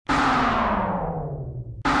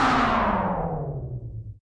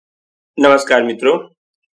नमस्कार मित्रों,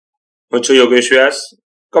 હું છું યોગેશ વ્યાસ.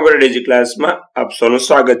 કમ્પ્યુટર DigiClass માં આપ સૌનું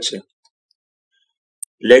સ્વાગત છે.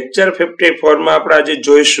 લેક્ચર 54 માં આપણે આજે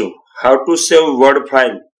જોઈશું how to save word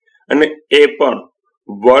file અને એ પણ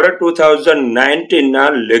વર્ડ 2019 ના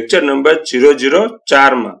લેક્ચર નંબર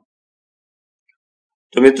 004 માં.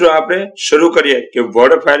 તો મિત્રો આપણે શરૂ કરીએ કે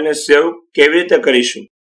વર્ડ ફાઇલને સેવ કેવી રીતે કરીશું.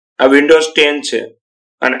 આ વિન્ડોઝ 10 છે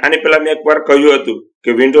અને આની પહેલા મેં એકવાર કહ્યું હતું કે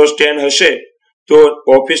વિન્ડોઝ 10 હશે તો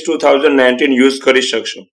ઓફિસ 2019 યુઝ કરી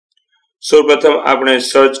શકશો. સૌપ્રથમ આપણે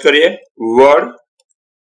સર્ચ કરીએ વર્ડ.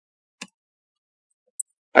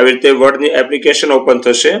 આવી રીતે વર્ડ ની એપ્લિકેશન ઓપન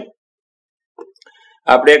થશે.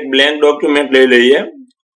 આપણે એક બ્લેન્ક ડોક્યુમેન્ટ લઈ લઈએ.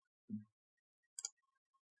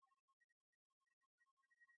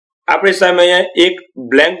 આપણી સામે અહીંયા એક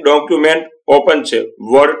બ્લેન્ક ડોક્યુમેન્ટ ઓપન છે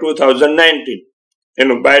વર્ડ 2019.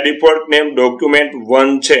 એનું બાય ડિફોલ્ટ નેમ ડોક્યુમેન્ટ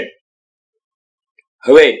 1 છે.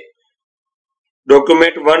 હવે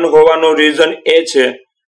ડોક્યુમેન્ટ 1 હોવાનું રીઝન એ છે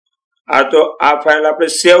આ તો આ ફાઇલ આપણે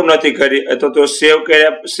સેવ નથી કરી અથવા તો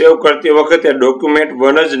સેવ કરતી વખતે ડોક્યુમેન્ટ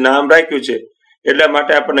 1 જ નામ રાખ્યું છે એટલા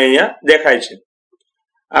માટે આપણને અહીંયા દેખાય છે.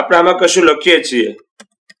 આપણે આમાં કશું લખીએ છીએ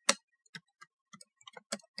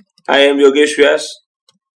આઈ એમ યોગેશ વ્યાસ.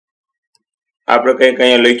 આપણે કંઈક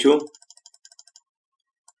અહીંયા લખ્યું.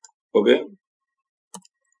 ઓકે,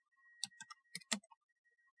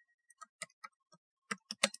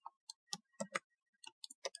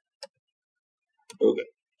 ઓકે,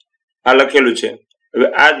 આ લખેલું છે. હવે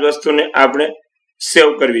આ જ વસ્તુને આપણે સેવ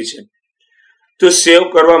કરવી છે. તો સેવ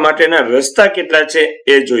કરવા માટેના રસ્તા કેટલા છે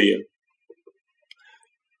એ જોઈએ.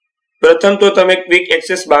 પ્રથમ તો તમે ક્વિક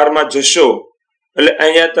એક્સેસ બારમાં જશો એટલે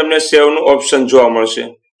અહીંયા તમને સેવ નું ઓપ્શન જોવા મળશે.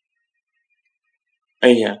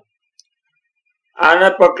 અહીંયા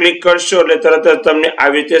આના પર ક્લિક કરશો એટલે તરત જ તમને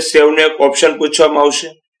આવી રીતે સેવ નું એક ઓપ્શન પૂછવામાં આવશે.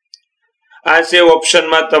 આ સેવ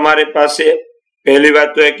ઓપ્શનમાં તમારી પાસે પહેલી વાત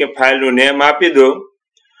તો એ કે ફાઇલનું નેમ આપી દો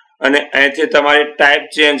અને અહીંથી તમારી ટાઈપ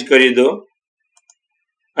ચેન્જ કરી દો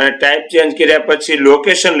અને ટાઈપ ચેન્જ કર્યા પછી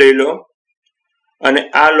લોકેશન લઈ લો અને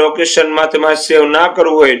આ લોકેશનમાં તમારે સેવ ના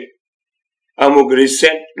કરવું હોય, અમુક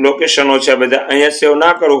રિસેન્ટ લોકેશનો છે બધા, અહીંયા સેવ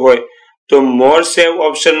ના કરવું હોય તો મોર સેવ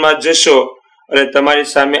ઓપ્શનમાં જશો અને તમારી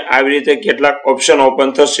સામે આવી રીતે કેટલાક ઓપ્શન ઓપન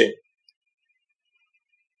થશે.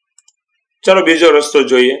 ચલો બીજો રસ્તો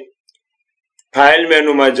જોઈએ. ફાઇલ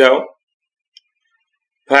મેનુમાં જાઓ.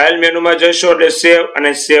 ફાઇલ મેનુમાં જશો એટલે સેવ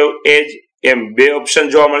અને સેવ એજ એમ બે ઓપ્શન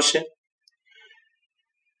જોવા મળશે.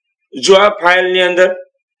 જો આ ફાઇલની અંદર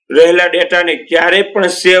રહેલા ડેટાને ક્યારેય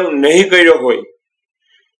પણ સેવ નહીં કર્યો હોય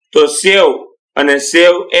તો સેવ અને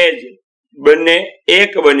સેવ એજ બંને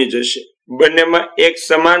એક બની જશે. બંનેમાં એક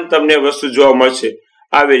સમાન તમને વસ્તુ જોવા મળશે.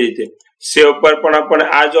 આવી રીતે સેવ પર પણ આપણને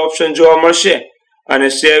આ જ ઓપ્શન જોવા મળશે અને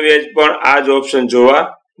સેવ એજ પણ આ જ ઓપ્શન જોવા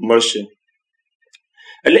મળશે.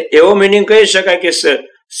 એટલે એવો મિનિંગ કહી શકાય કે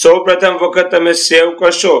સૌ પ્રથમ વખત તમે સેવ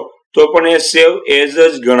કરશો તો પણ એ સેવ એજ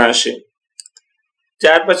જ ગણાશે.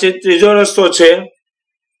 ત્યાર પછી ત્રીજો રસ્તો છે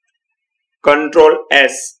કંટ્રોલ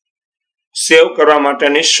એસ. સેવ કરવા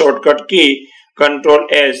માટેની શોર્ટકટ કી કંટ્રોલ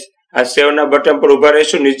એસ. આ સેવ ના બટન પર ઉભા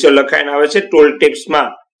રહીશું. નીચે લખાઈને આવે છે ટૂલ ટિપ્સમાં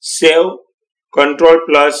સેવ કંટ્રોલ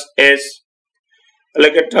પ્લસ એસ. એટલે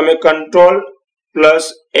કે તમે કંટ્રોલ પ્લસ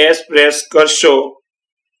એસ પ્રેસ કરશો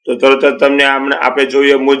તો તરત જ તમને આપણે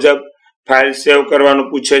જોઈએ મુજબ ફાઇલ સેવ કરવાનું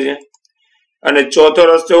પૂછે છે. અને ચોથો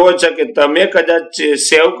રસ્તો એવો છે કે તમે કદાચ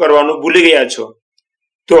સેવ કરવાનું ભૂલી ગયા છો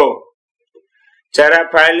તો જ્યારે આ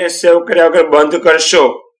ફાઇલને સેવ કર્યા વગર બંધ કરશો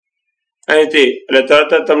અહીંથી એટલે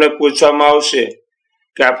તરત જ તમને પૂછવામાં આવશે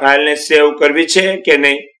કે આ ફાઇલને સેવ કરવી છે કે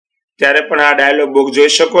નહીં. ત્યારે પણ આ ડાયલોગ બોક્સ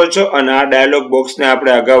જોઈ શકો છો અને આ ડાયલોગ બોક્સને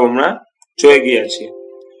આપણે અગાઉ હમણાં જોઈ ગયા છીએ.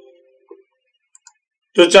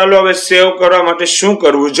 તો ચાલો હવે સેવ કરવા માટે શું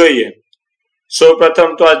કરવું જોઈએ. સૌ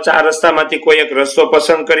પ્રથમ તો આ ચાર રસ્તામાંથી કોઈ એક રસ્તો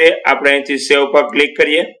પસંદ કરીએ. આપણે અહીંથી સેવ પર ક્લિક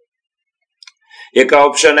કરીએ. એક આ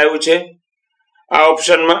ઓપ્શન આવ્યું છે. આ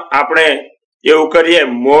ઓપ્શનમાં આપણે એવું કરીએ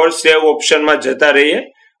મોર સેવ ઓપ્શનમાં જતા રહીએ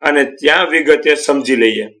અને ત્યાં વિગતે સમજી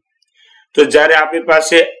લઈએ. તો જ્યારે આપણી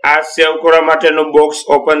પાસે આ સેવ કરવા માટેનું બોક્સ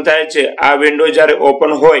ઓપન થાય છે, આ વિન્ડો જ્યારે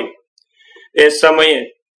ઓપન હોય એ સમયે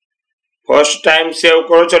ફર્સ્ટ ટાઈમ સેવ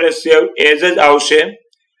કરો છો એટલે સેવ એજ જ આવશે.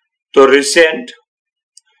 તો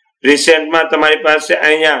રિસેન્ટમાં તમારી પાસે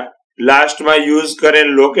અહીંયા લાસ્ટમાં યુઝ કરેલ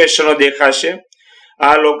લોકેશનો દેખાશે.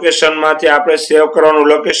 આ લોકેશનમાંથી આપણે સેવ કરવાનું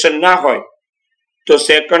લોકેશન ના હોય તો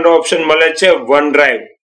સેકન્ડ ઓપ્શન મળે છે વન ડ્રાઈવ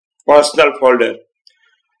પર્સનલ ફોલ્ડર.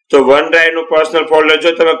 તો વન ડ્રાઈવ નું પર્સનલ ફોલ્ડર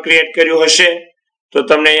જો તમે ક્રિએટ કર્યું હશે તો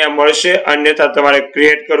તમને અહીંયા મળશે, અન્યથા તમારે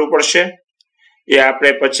ક્રિએટ કરવું પડશે. એ આપણે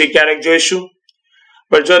પછી ક્યારેક જોઈશું.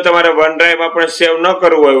 પણ જો તમારે વન ડ્રાઈવમાં પણ સેવ ન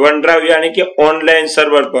કરવું હોય, વન ડ્રાઈવ યાની કે ઓનલાઈન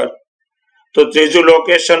સર્વર પર, તો ત્રીજું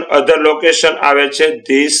લોકેશન અધર લોકેશન આવે છે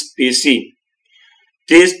ધીસ પીસી.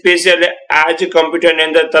 ધીસ પીસી એટલે આ જ કમ્પ્યુટરની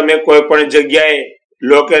અંદર તમે કોઈ પણ જગ્યાએ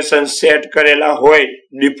લોકેશન સેટ કરેલા હોય,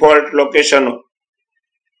 ડિફોલ્ટ લોકેશનો,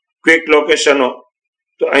 ક્વિક લોકેશનો,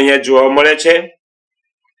 તો અહીંયા જોવા મળે છે.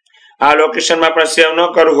 આ લોકેશનમાં પણ સેવ ન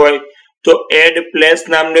કરવું હોય તો એડ પ્લેસ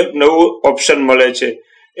નામનું એક નવું ઓપ્શન મળે છે.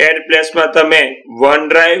 એડ પ્લેસમાં તમે વન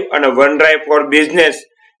ડ્રાઈવ અને વન ડ્રાઈવ ફોર બિઝનેસ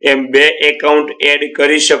એમ બે એકાઉન્ટ એડ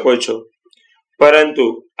કરી શકો છો. પરંતુ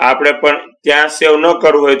આપણે પણ ત્યાં સેવ ન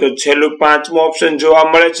કરવું હોય તો છેલ્લું પાંચમું ઓપ્શન જોવા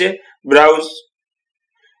મળે છે, બ્રાઉઝ.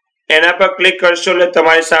 એના પર ક્લિક કરશો એટલે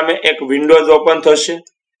તમારી સામે એક વિન્ડોઝ ઓપન થશે.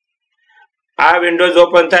 આ વિન્ડોઝ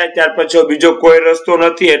ઓપન થાય ત્યાર પછી બીજો કોઈ રસ્તો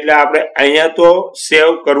નથી, એટલે આપણે અહીંયા તો સેવ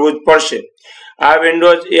કરવું જ પડશે. આ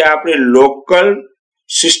વિન્ડોઝ એ આપણી લોકલ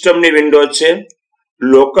સિસ્ટમની વિન્ડોઝ છે,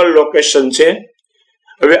 લોકલ લોકેશન છે.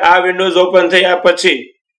 હવે આ વિન્ડોઝ ઓપન થયા પછી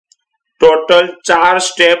ટોટલ 4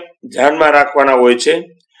 સ્ટેપ ધ્યાનમાં રાખવાના હોય છે.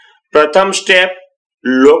 પ્રથમ સ્ટેપ,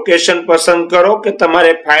 લોકેશન પસંદ કરો કે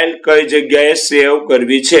તમારે ફાઇલ કઈ જગ્યાએ સેવ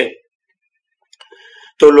કરવી છે.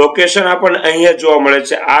 તો લોકેશન આપણને અહીંયા જોવા મળે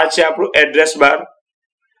છે. આ છે આપણું એડ્રેસ બાર.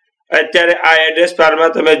 અત્યારે આ એડ્રેસ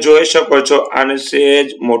બારમાં તમે જોઈ શકો છો, આને સહેજ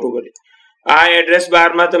મોટું કરી, આ એડ્રેસ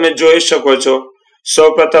બારમાં તમે જોઈ શકો છો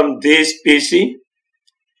સૌપ્રથમ ધીસ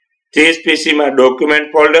પીસી માં ડોક્યુમેન્ટ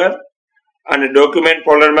ફોલ્ડર, અને ડોક્યુમેન્ટ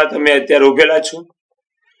ફોલ્ડરમાં તમે અત્યારે ઉભેલા છો.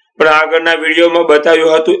 પણ આગળના વિડીયોમાં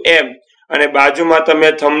બતાવ્યું હતું એમ, અને બાજુમાં તમે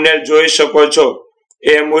થંબનેલ જોઈ શકો છો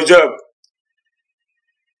એ મુજબ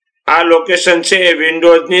આ લોકેશન છે એ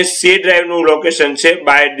વિન્ડોઝની સી ડ્રાઈવનું લોકેશન છે,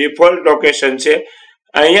 બાય ડિફોલ્ટ લોકેશન છે.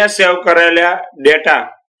 અહીંયા સેવ કરેલા ડેટા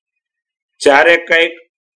જ્યારે કંઈક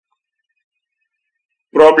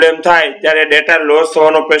પ્રોબ્લેમ થાય ત્યારે ડેટા લોસ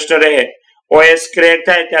થવાનો પ્રશ્ન રહે, ઓએસ ક્રેક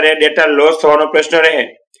થાય ત્યારે ડેટા લોસ થવાનો પ્રશ્ન રહે.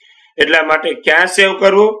 એટલા માટે ક્યાં સેવ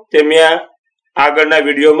કરવું તે મેં આગળના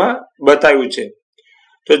વિડીયોમાં બતાવ્યું છે.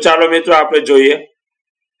 તો ચાલો મિત્રો આપણે જોઈએ.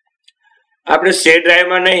 આપણે સી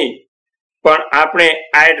ડ્રાઈવમાં નહીં પણ આપણે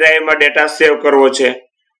આઈ ડ્રાઈવમાં ડેટા સેવ કરવો છે.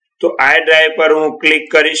 તો આઈ ડ્રાઈવ પર હું ક્લિક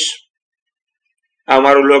કરીશ. આ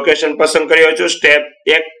મારું લોકેશન પસંદ કર્યો છું, સ્ટેપ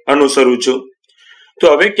 1 અનુસરું છું. તો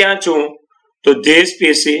હવે ક્યાં છું? તો ધીસ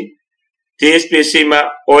પીસી માં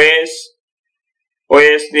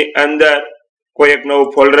ઓએસ ની અંદર કોઈ એક નવું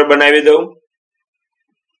ફોલ્ડર બનાવી દઉં.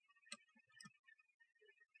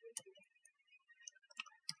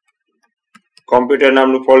 કોમ્પ્યુટર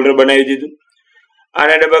નામનું ફોલ્ડર બનાવી દીધું.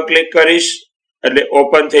 આને ડબલ ક્લિક કરીશ એટલે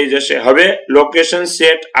ઓપન થઈ જશે. હવે લોકેશન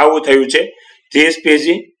સેટ આવું થયું છે. ધીસ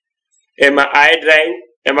પીસી, એમાં આઈ ડ્રાઈવ,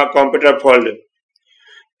 એમાં કોમ્પ્યુટર ફોલ્ડર.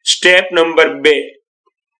 સ્ટેપ નંબર 2,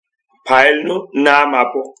 ફાઇલનું નામ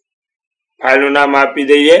આપો. ફાઇલનું નામ આપી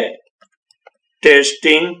દઈએ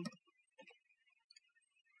ટેસ્ટિંગ.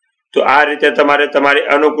 તો આ રીતે તમારે તમારી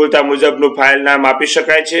અનુકૂળતા મુજબનું ફાઇલ નામ આપી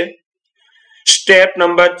શકાય છે. Step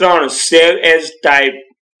number 3, save as type.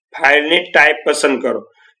 ફાઇલની type પસંદ કરો.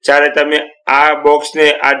 જ્યારે તમે આ બોક્સને,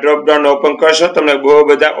 આ ડ્રોપ ડાઉન ઓપન કરશો તમને બહુ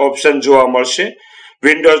બધા ઓપ્શન જોવા મળશે.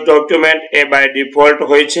 Windows document A by default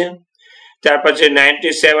હોય છે. ત્યાર પછી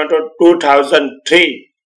 97 to 2003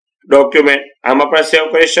 ડોક્યુમેન્ટ, આમાં પણ સેવ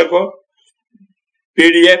કરી શકો.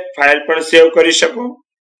 પીડીએફ ફાઇલ પણ સેવ કરી શકો.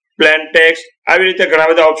 પ્લેન ટેક્સ્ટ, આવી રીતે ઘણા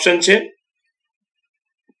બધા ઓપ્શન છે.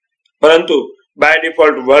 પરંતુ બાય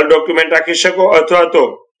ડિફોલ્ટ વર્ડ ડોક્યુમેન્ટ રાખી શકો, અથવા તો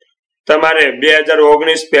તમારે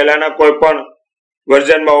 2019 પહેલાના કોઈ પણ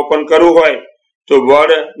વર્ઝનમાં ઓપન કરવું હોય તો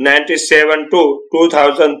વર્ડ 97 to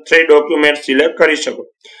 2003 ડોક્યુમેન્ટ સિલેક્ટ કરી શકો.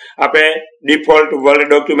 આપણે ડિફોલ્ટ વર્ડ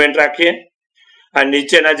ડોક્યુમેન્ટ રાખીએ. આ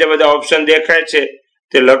નીચેના જે બધા ઓપ્શન દેખાય છે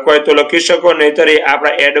તે લખવાય તો લખી શકો, નહીતર એ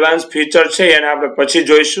આપણા એડવાન્સ ફીચર છે એને આપણે પછી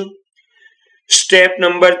જોઈશું. સ્ટેપ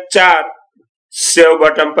નંબર 4, સેવ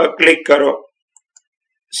બટન પર ક્લિક કરો.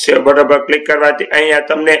 સેવ બટન પર ક્લિક કરવાથી અહીંયા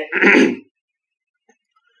તમને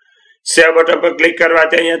સેવ બટન પર ક્લિક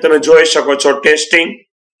કરવાથી અહીંયા તમે જોઈ શકો છો ટેસ્ટિંગ.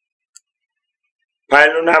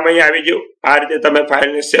 ફાઇલનું નામ અહીંયા આવી ગયું. આ રીતે તમે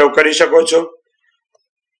ફાઇલને સેવ કરી શકો છો.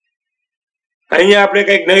 અહીંયા આપણે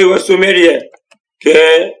કંઈક નવી વસ્તુ મેળવીએ કે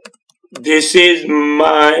this is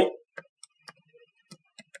my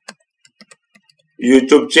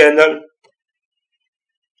YouTube channel.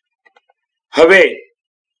 હવે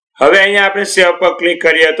અહીંયા આપણે સેવ પર ક્લિક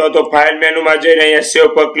કરીએ તો ફાઇલ મેનુમાં જઈને અહીંયા સેવ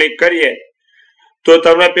પર ક્લિક કરીએ તો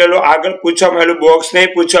તમને પેલું આગળ પૂછવામાં આવેલું બોક્સ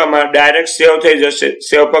નહીં પૂછવામાં, ડાયરેક્ટ સેવ થઈ જશે.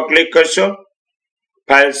 સેવ પર ક્લિક કરશો,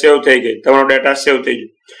 ફાઇલ સેવ થઈ ગઈ, તમારો ડેટા સેવ થઈ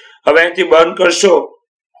ગયો. હવે અહીંથી બંધ કરશો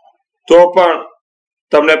તો પણ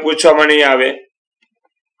તમને પૂછવામાં નહીં આવે,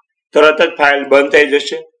 તરત જ ફાઇલ બંધ થઈ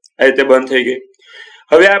જશે. આ રીતે બંધ થઈ ગઈ.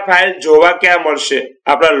 હવે આ ફાઇલ જોવા ક્યાં મળશે?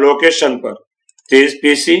 આપણા લોકેશન પર.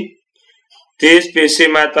 ધીસ પીસી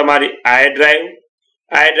માં તમારી આઈ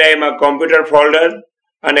ડ્રાઈવમાં કોમ્પ્યુટર ફોલ્ડર,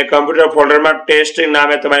 અને કમ્પ્યુટર ફોલ્ડરમાં ટેસ્ટિંગ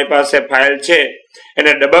નામે તમારી પાસે ફાઇલ છે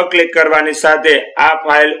એને ડબલ ક્લિક કરવાની સાથે આ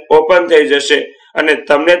ફાઇલ ઓપન થઈ જશે અને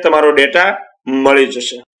તમને તમારો ડેટા મળી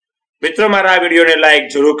જશે। મિત્રો, મારા આ વિડીયોને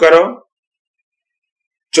લાઈક જરૂર કરો।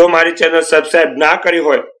 જો મારી ચેનલ સબસ્ક્રાઇબ ના કરી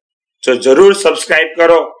હોય તો જરૂર સબસ્ક્રાઇબ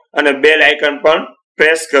કરો અને બેલ આઇકન પણ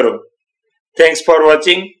પ્રેસ કરો। Thanks for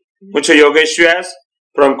watching. હું છું યોગેશ વ્યાસ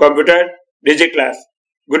from computer DigiClass।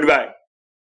 Good bye.